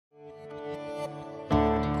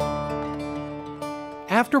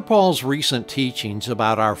After Paul's recent teachings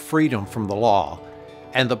about our freedom from the law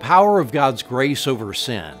and the power of God's grace over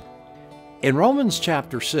sin, in Romans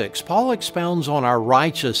chapter 6, Paul expounds on our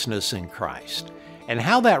righteousness in Christ and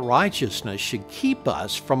how that righteousness should keep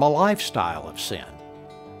us from a lifestyle of sin.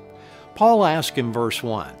 Paul asks in verse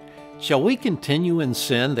 1, "Shall we continue in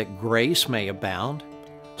sin that grace may abound?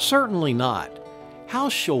 Certainly not. How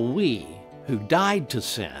shall we, who died to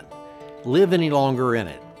sin, live any longer in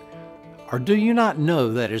it? Or do you not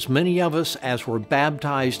know that as many of us as were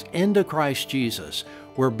baptized into Christ Jesus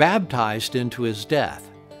were baptized into his death?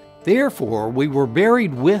 Therefore we were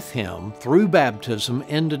buried with him through baptism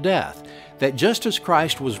into death, that just as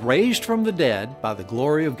Christ was raised from the dead by the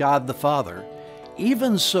glory of God the Father,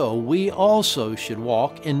 even so we also should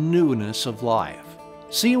walk in newness of life."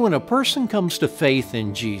 See, when a person comes to faith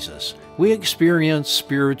in Jesus, we experience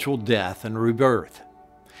spiritual death and rebirth.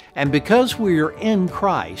 And because we are in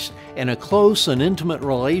Christ in a close and intimate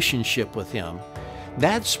relationship with him,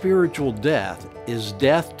 that spiritual death is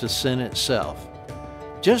death to sin itself.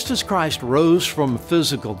 Just as Christ rose from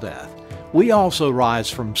physical death, we also rise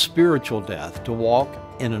from spiritual death to walk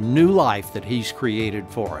in a new life that he's created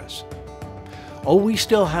for us. Oh, we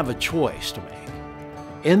still have a choice to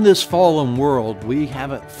make. In this fallen world, we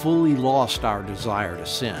haven't fully lost our desire to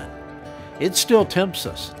sin. It still tempts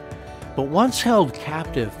us. But once held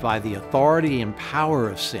captive by the authority and power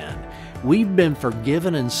of sin, we've been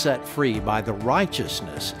forgiven and set free by the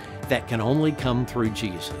righteousness that can only come through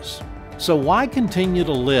Jesus. So why continue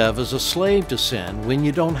to live as a slave to sin when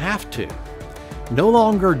you don't have to? No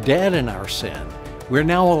longer dead in our sin, we're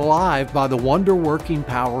now alive by the wonder-working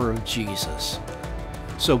power of Jesus.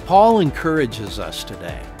 So Paul encourages us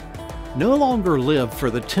today, no longer live for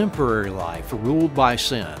the temporary life ruled by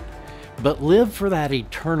sin, but live for that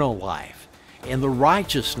eternal life in the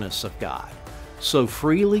righteousness of God, so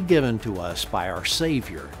freely given to us by our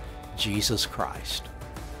Savior, Jesus Christ.